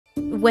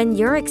when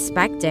you're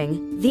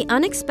expecting, the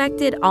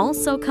unexpected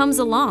also comes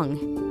along.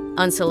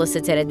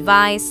 Unsolicited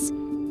advice,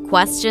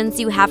 questions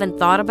you haven't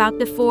thought about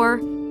before,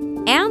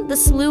 and the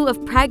slew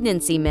of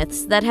pregnancy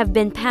myths that have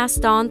been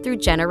passed on through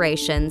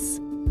generations.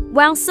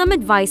 While some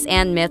advice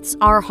and myths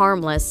are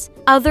harmless,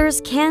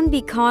 others can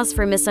be cause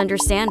for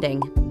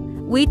misunderstanding.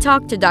 We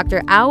talked to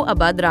Dr. Au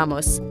Abad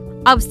Ramos,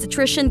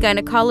 obstetrician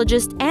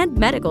gynecologist and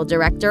medical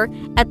director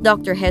at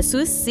Dr.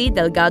 Jesus C.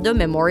 Delgado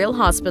Memorial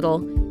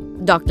Hospital,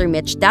 Dr.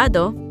 Mitch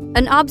Dado,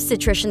 an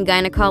obstetrician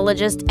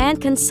gynecologist and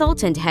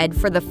consultant head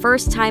for the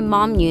first-time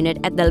mom unit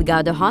at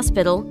Delgado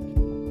Hospital,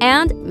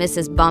 and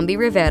Mrs. Bambi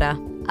Rivera,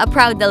 a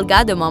proud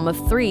Delgado mom of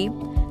 3,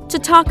 to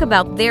talk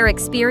about their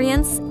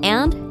experience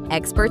and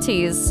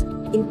expertise.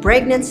 In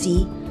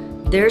pregnancy,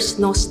 there's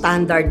no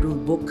standard rule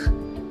book,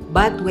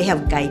 but we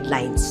have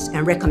guidelines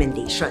and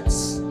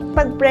recommendations.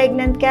 Pag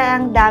pregnant ka,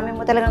 ang dami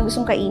mo talagang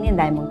gustong kainin,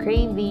 dami mong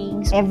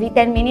cravings. Every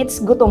 10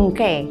 minutes, gutom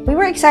ka eh. We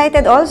were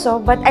excited also,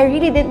 but I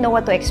really didn't know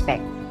what to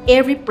expect.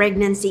 Every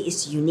pregnancy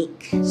is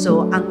unique.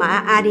 So, ang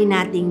maaari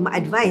nating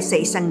ma-advise sa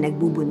isang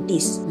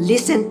nagbubuntis,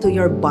 listen to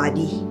your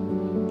body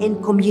and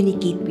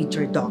communicate with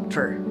your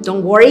doctor.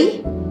 Don't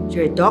worry,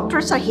 your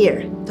doctors are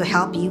here to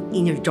help you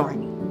in your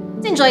journey.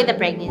 Enjoy the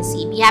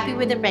pregnancy, be happy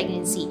with the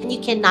pregnancy, and you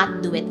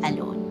cannot do it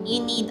alone. You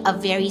need a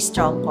very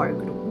strong core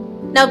group.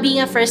 Now,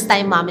 being a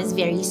first-time mom is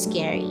very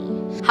scary.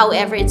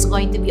 However, it's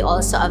going to be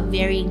also a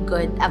very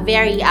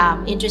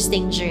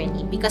interesting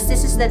journey, because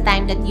this is the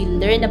time that you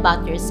learn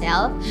about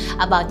yourself,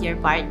 about your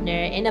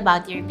partner, and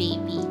about your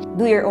baby.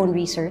 Do your own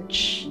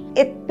research.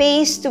 It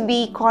pays to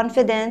be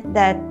confident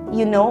that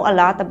you know a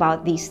lot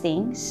about these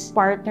things.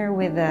 Partner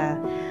with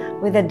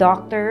a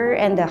doctor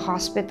and a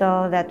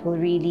hospital that will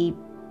really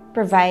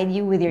provide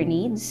you with your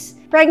needs.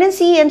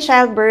 Pregnancy and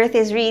childbirth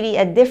is really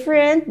a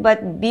different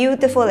but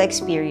beautiful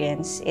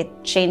experience. It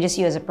changes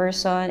you as a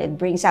person. It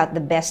brings out the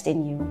best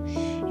in you.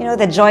 You know,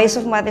 the joys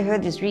of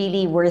motherhood is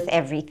really worth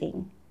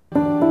everything.